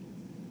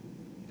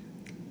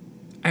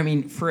 I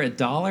mean, for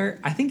 $1,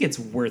 I think it's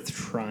worth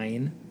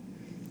trying.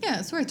 Yeah,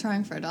 it's worth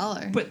trying for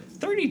 $1. But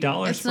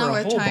 $30 it's for not a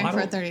worth whole trying bottle?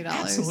 for $30.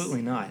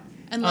 Absolutely not.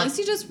 Unless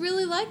you just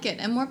really like it,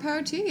 and more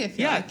power to you if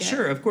you like it. Yeah,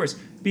 sure, of course.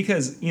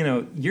 Because,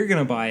 you're going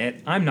to buy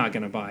it, I'm not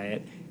going to buy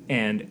it,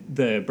 and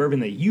the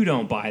bourbon that you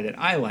don't buy that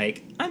I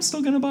like, I'm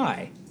still going to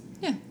buy.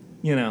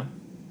 Yeah.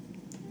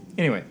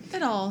 Anyway.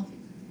 It all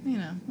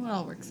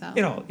works out.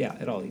 It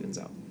all evens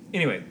out.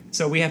 Anyway,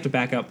 so we have to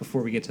back up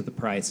before we get to the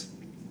price.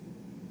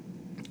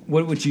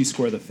 What would you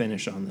score the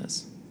finish on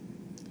this?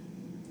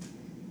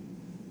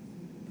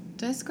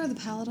 Did I score the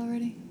palate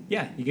already?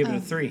 Yeah, you gave it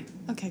a 3.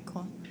 Okay,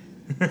 cool.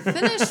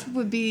 Finish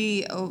would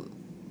be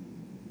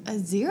a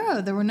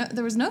 0.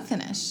 There was no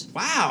finish.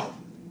 Wow.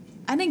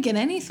 I didn't get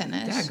any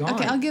finish. Daggone.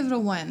 Okay, I'll give it a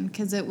 1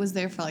 because it was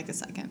there for like a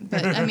second.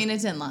 But I mean,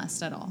 it didn't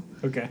last at all.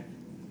 Okay.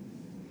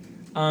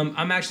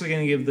 I'm actually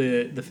going to give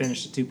the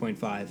finish a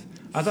 2.5.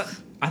 I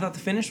thought the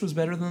finish was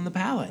better than the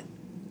palate.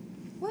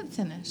 What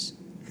finish?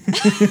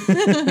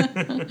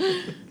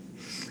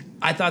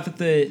 I thought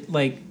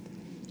that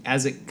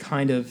as it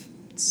kind of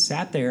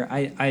sat there,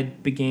 I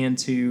began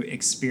to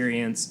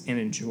experience and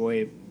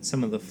enjoy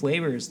some of the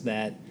flavors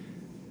that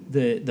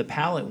the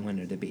palate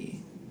wanted to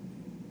be.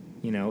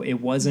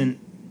 It wasn't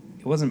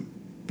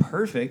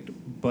perfect,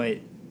 but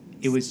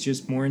it was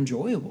just more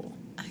enjoyable.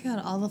 I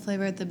got all the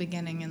flavor at the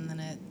beginning and then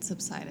it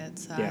subsided.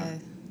 So yeah.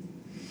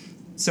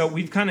 So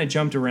we've kind of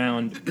jumped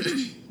around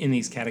in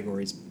these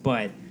categories,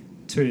 but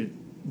to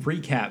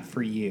recap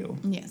for you,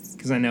 yes,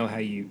 because I know how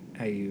you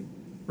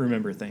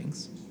remember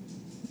things.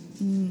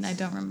 I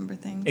don't remember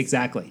things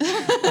Exactly.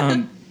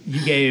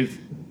 You gave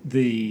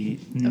the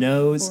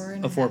nose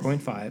a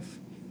 4.5.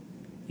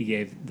 You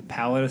gave the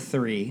palate a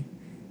 3.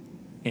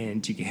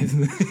 And you gave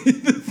the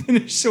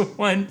finish a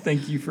 1.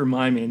 Thank you for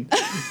miming.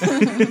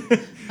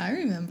 I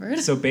remembered.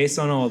 So based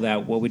on all of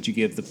that, what would you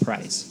give the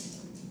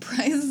price?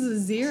 Price is a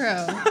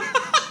 0.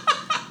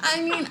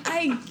 I mean,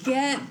 I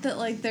get that,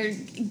 like, they're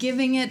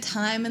giving it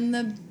time in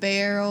the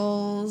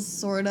barrels,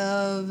 sort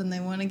of, and they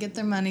want to get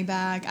their money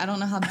back. I don't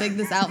know how big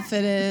this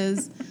outfit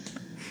is.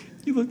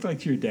 You looked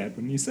like your dad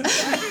when you said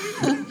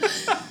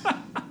that.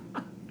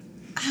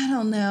 I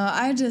don't know.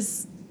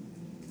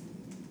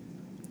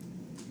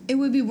 It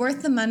would be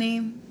worth the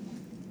money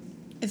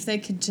if they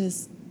could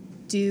just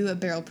do a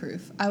barrel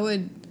proof.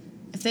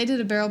 If they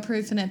did a barrel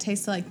proof and it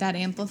tasted like that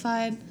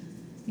amplified,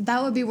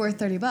 that would be worth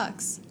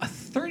 $30. A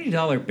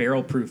 $30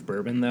 barrel proof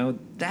bourbon, though,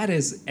 that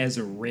is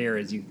as rare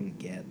as you can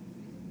get.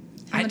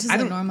 How much is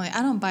it normally?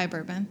 I don't buy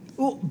bourbon.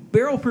 Well,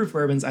 barrel proof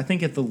bourbons, I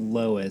think at the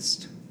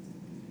lowest,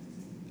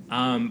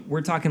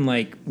 we're talking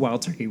like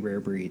Wild Turkey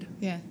Rare Breed,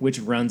 Yeah. which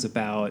runs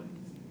about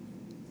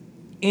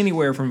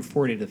anywhere from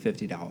 $40 to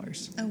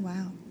 $50. Oh,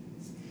 wow.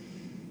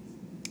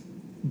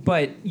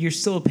 But you're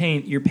still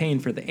paying. You're paying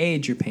for the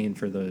age. You're paying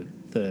for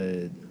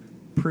the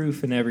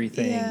proof and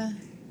everything. Yeah.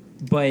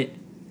 But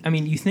I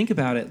mean, you think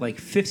about it, like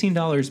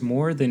 $15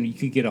 more than you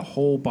could get a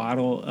whole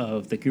bottle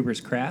of the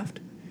Cooper's Craft.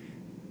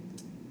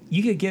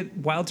 You could get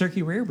Wild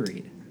Turkey Rare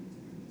Breed,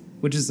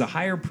 which is a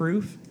higher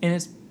proof and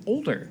it's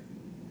older.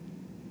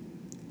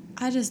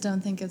 I just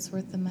don't think it's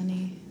worth the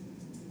money.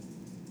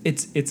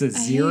 It's a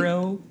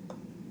zero.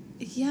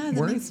 Yeah, that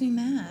worth? makes me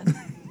mad.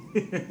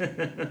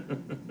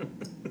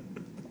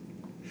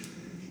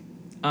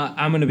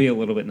 I'm going to be a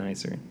little bit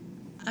nicer.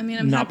 I mean,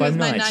 I'm Not happy by with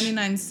my much.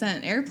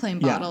 99-cent airplane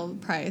bottle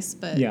price,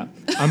 but... Yeah,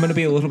 I'm going to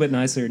be a little bit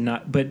nicer,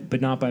 but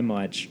not by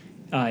much.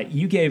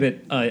 You gave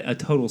it a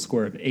total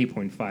score of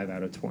 8.5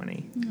 out of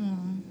 20. Oh,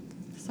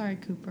 sorry,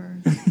 Cooper.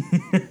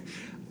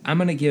 I'm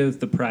going to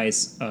give the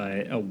price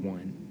a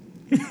 1.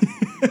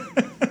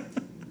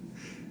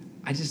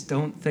 I just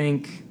don't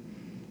think...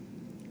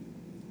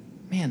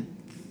 Man,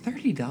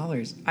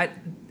 $30.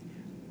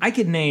 I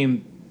could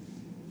name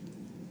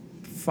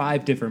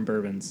 5 different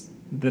bourbons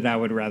that I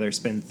would rather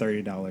spend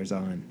 $30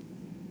 on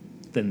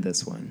than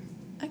this one.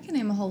 I can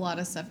name a whole lot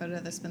of stuff I'd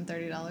rather spend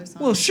 $30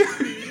 on. Well, sure.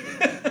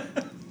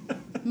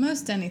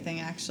 Most anything,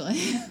 actually.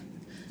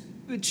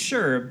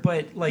 Sure,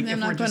 but like I'm if we're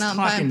not going just out and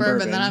buying talking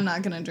bourbon that I'm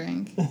not going to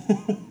drink.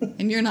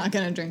 And you're not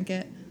going to drink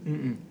it.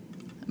 Mm-mm.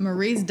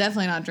 Marie's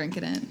definitely not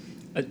drinking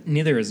it.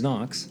 Neither is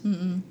Knox.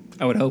 Mm-mm.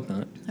 I would hope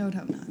not. I would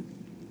hope not.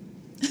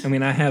 I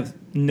mean, I have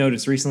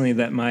noticed recently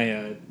that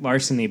my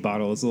Larceny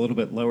bottle is a little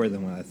bit lower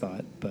than what I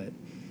thought, but...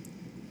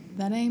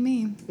 That ain't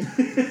me.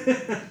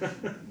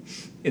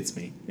 It's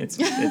me. It's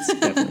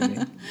definitely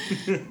me.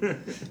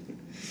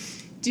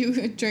 Do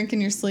you drink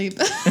in your sleep?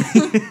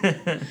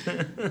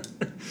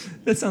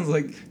 That sounds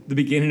like the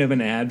beginning of an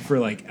ad for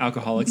like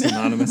Alcoholics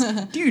Anonymous.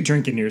 Do you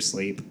drink in your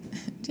sleep?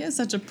 Do you have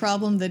such a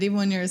problem that even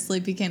when you're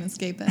asleep you can't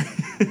escape it?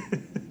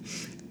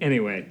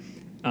 Anyway,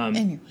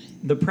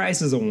 the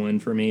price is a 1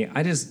 for me.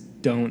 I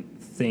just don't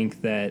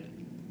think that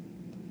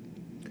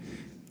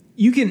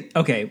you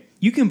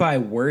can buy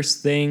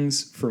worse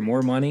things for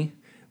more money,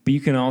 but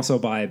you can also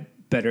buy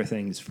better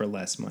things for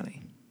less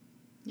money.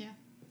 Yeah.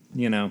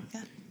 You know?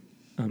 Yeah.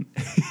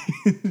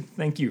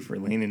 Thank you for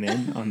leaning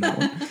in on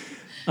that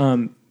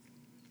one.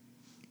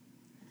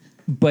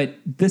 But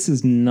this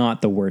is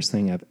not the worst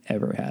thing I've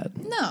ever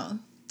had. No,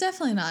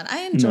 definitely not.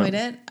 I enjoyed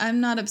it. I'm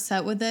not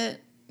upset with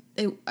it.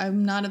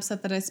 I'm not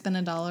upset that I spent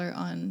 $1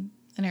 on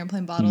an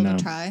airplane bottle to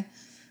try.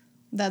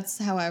 That's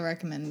how I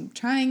recommend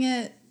trying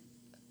it.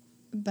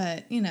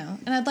 But,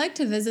 and I'd like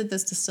to visit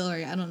this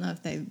distillery. I don't know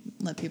if they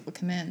let people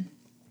come in.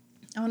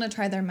 I want to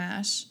try their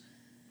mash.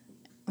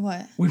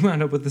 What? We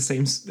wound up with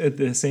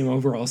the same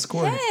overall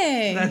score.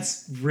 Hey!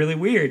 That's really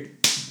weird.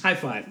 High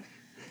five.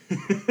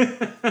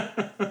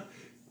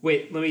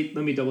 Wait,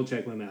 let me double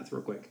check my math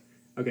real quick.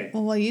 Okay.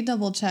 Well, while you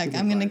double check,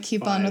 I'm going to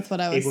keep on with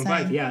what I was 8.5.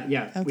 saying.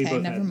 Yeah. Okay,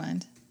 never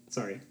mind.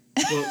 Sorry.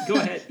 Well, go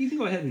ahead. You can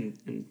go ahead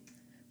and...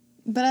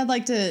 But I'd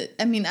like to,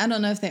 I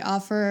don't know if they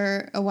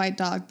offer a white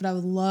dog, but I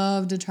would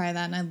love to try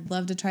that, and I'd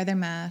love to try their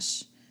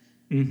mash.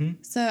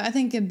 Mm-hmm. So I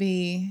think it'd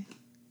be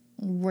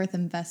worth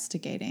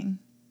investigating.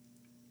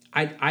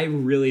 I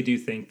really do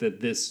think that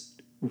this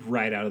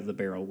right out of the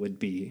barrel would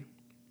be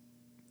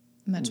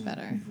much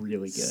better.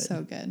 Really good.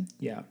 So good.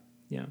 Yeah.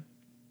 I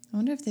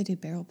wonder if they do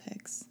barrel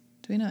picks.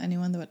 Do we know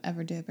anyone that would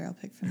ever do a barrel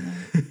pick from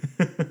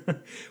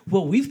them?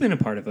 Well, we've been a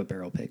part of a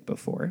barrel pick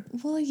before.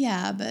 Well,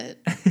 yeah, but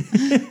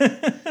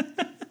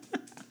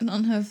I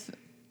don't know if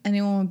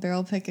anyone would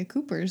barrel pick a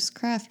Cooper's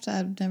Craft.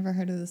 I've never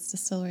heard of this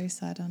distillery,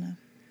 so I don't know.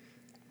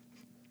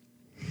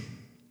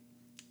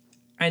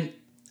 And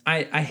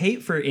I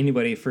hate for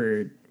anybody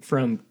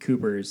from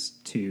Cooper's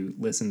to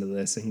listen to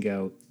this and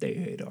go, they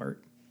hate our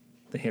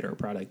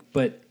product,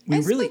 but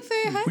we really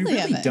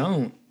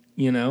don't.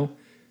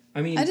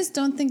 I just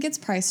don't think it's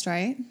priced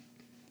right.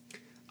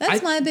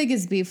 That's my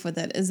biggest beef with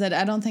it, is that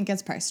I don't think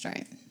it's priced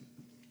right.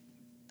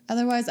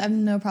 Otherwise, I have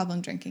no problem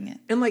drinking it.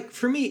 And like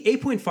for me,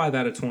 8.5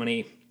 out of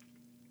 20,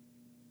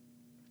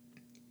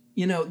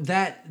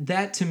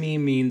 that to me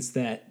means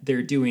that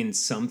they're doing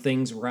some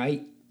things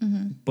right,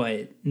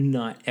 but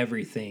not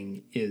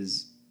everything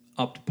is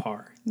up to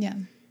par. Yeah.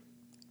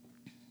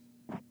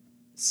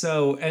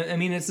 So, I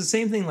mean, it's the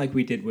same thing like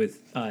we did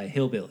with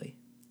Hillbilly.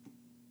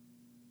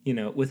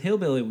 with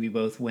Hillbilly, we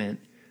both went,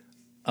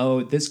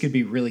 oh, this could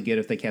be really good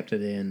if they kept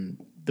it in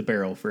the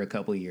barrel for a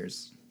couple of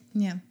years.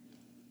 Yeah.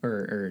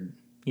 Or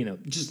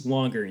just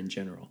longer in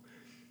general.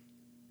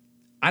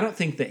 I don't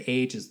think the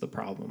age is the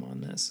problem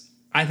on this.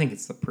 I think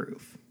it's the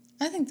proof.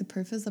 I think the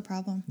proof is the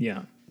problem.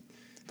 Yeah.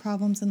 The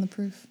problem's in the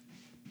proof.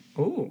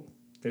 Oh,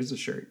 there's a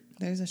shirt.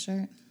 There's a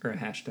shirt. Or a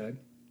hashtag.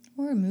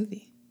 Or a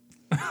movie.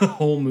 A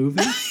whole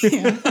movie?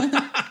 Yeah.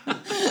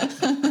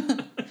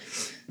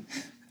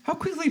 How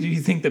quickly do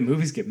you think that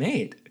movies get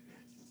made?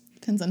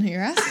 Depends on who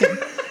you're asking.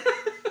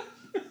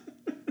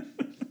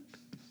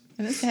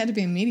 And this had to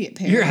be immediate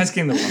parody. You're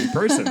asking the wrong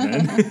person,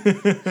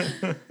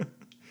 then.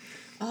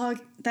 Oh,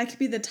 that could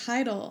be the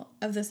title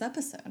of this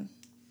episode.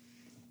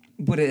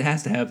 But it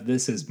has to have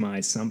 "This is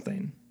my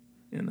something"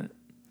 in it.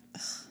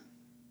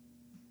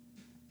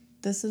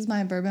 This is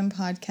my bourbon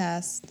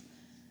podcast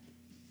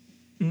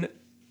 / .. The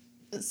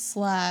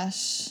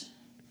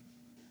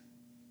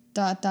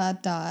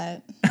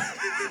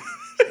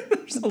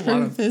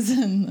proof is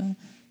in the...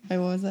 Wait,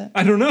 what was it?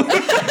 I don't know. I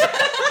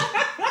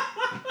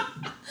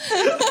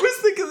was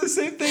thinking the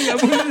same thing. I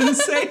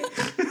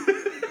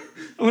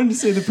wanted to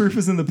say the proof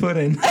is in the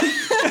pudding.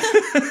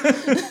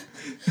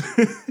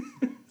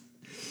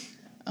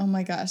 Oh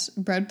my gosh,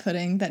 bread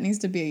pudding. That needs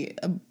to be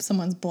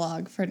someone's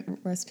blog for a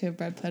recipe of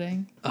bread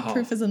pudding. The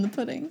proof is in the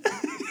pudding.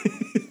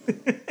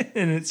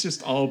 And it's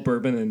just all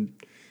bourbon and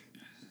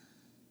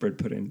bread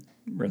pudding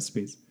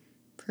recipes.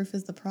 Proof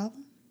is the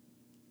problem?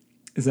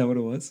 Is that what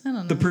it was? I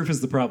don't know. The proof is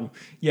the problem.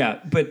 Yeah,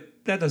 but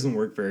that doesn't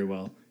work very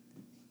well.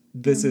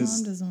 Mom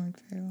doesn't work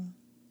very well.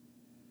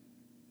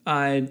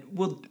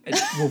 We'll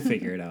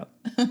figure it out.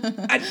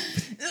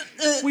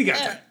 We got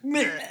that.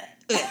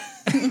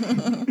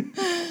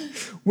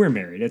 We're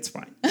married. It's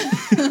fine.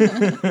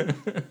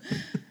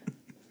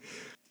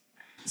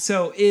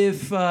 So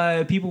if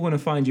people want to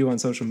find you on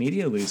social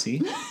media,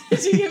 Lucy.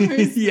 Did you give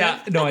me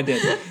Yeah, no, I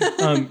did.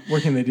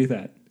 Where can they do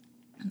that?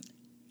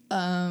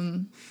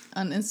 On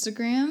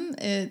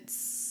Instagram,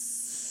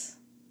 it's...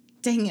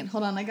 Dang it.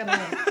 Hold on. I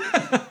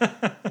gotta look.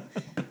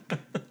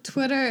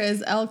 Twitter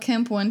is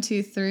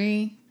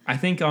lkemp123. I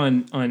think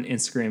on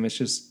Instagram it's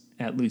just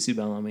at Lucy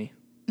Bellamy.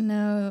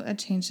 No, I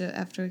changed it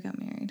after we got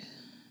married.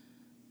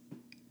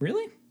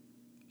 Really?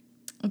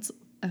 No,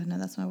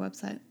 that's my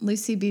website.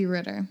 Lucy B.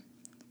 Ritter.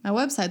 My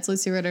website's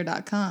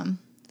lucyritter.com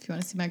if you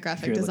want to see my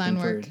graphic design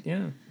work.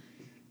 And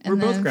we're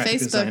both graphic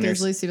Facebook designers.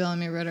 is Lucy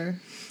Bellamy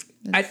Ritter.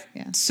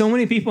 So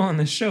many people on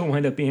this show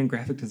wind up being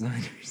graphic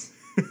designers.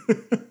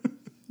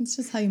 It's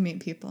just how you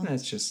meet people.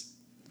 That's just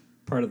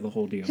part of the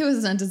whole deal. Who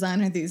isn't a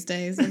designer these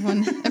days?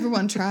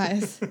 Everyone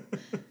tries.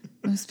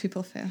 Most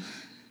people fail.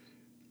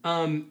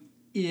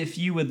 If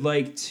you would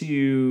like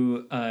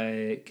to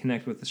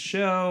connect with the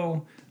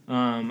show,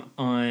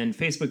 on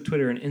Facebook,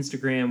 Twitter, and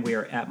Instagram, we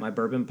are at My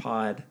Bourbon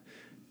Pod.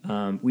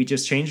 We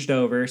just changed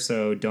over,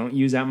 so don't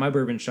use at My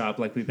Bourbon Shop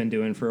like we've been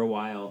doing for a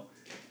while.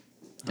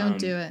 Don't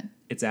do it.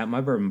 It's at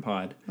My Bourbon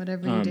Pod.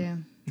 Whatever you do.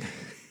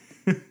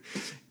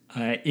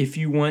 If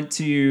you want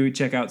to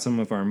check out some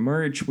of our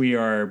merch, we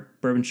are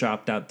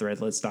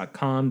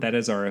bourbonshop.threadless.com. That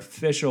is our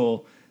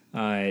official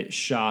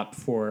shop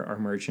for our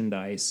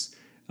merchandise.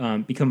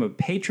 Become a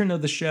patron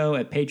of the show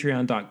at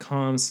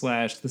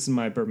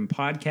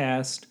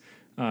patreon.com/thisismybourbonpodcast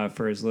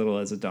for as little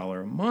as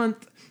 $1 a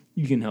month.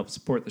 You can help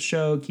support the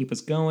show, keep us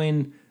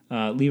going,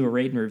 leave a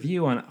rate and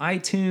review on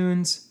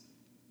iTunes.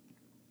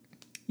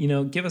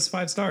 Give us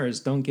 5 stars.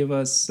 Don't give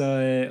us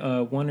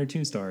 1 or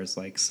 2 stars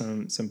like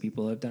some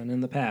people have done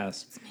in the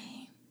past.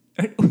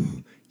 It's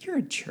me. You're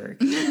a jerk.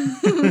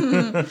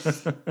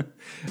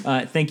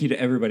 Thank you to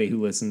everybody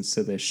who listens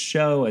to this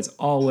show. As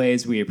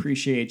always, we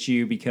appreciate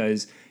you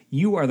because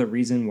you are the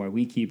reason why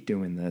we keep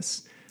doing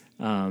this.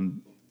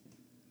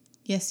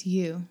 Yes,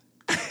 you.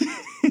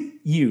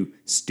 You,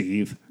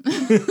 Steve.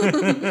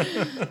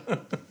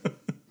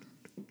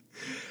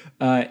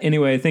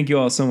 Anyway, thank you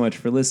all so much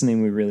for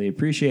listening. We really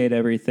appreciate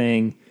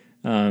everything.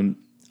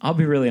 I'll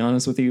be really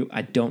honest with you.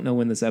 I don't know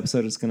when this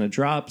episode is going to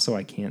drop, so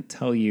I can't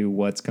tell you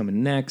what's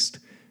coming next.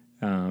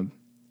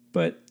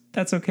 But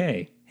that's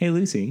okay. Hey,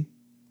 Lucy.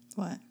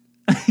 What?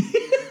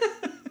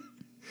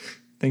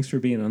 Thanks for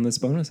being on this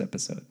bonus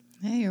episode.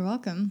 Hey, you're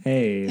welcome.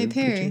 Hey,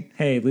 Perry.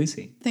 Hey,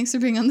 Lucy. Thanks for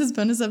being on this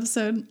bonus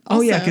episode. Also,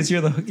 oh yeah, because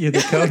you're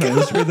the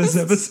co-host for this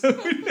episode.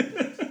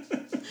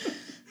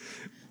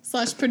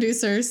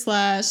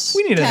 /producer /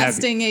 we need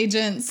casting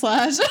agent /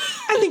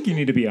 I think you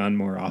need to be on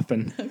more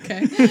often.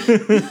 Okay.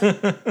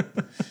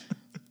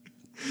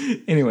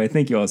 Anyway,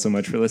 thank you all so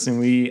much for listening.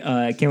 We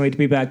can't wait to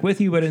be back with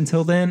you. But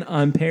until then,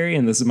 I'm Perry,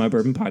 and this is My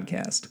Bourbon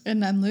Podcast.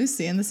 And I'm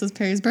Lucy, and this is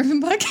Perry's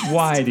Bourbon Podcast.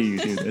 Why do you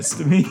do this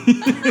to me?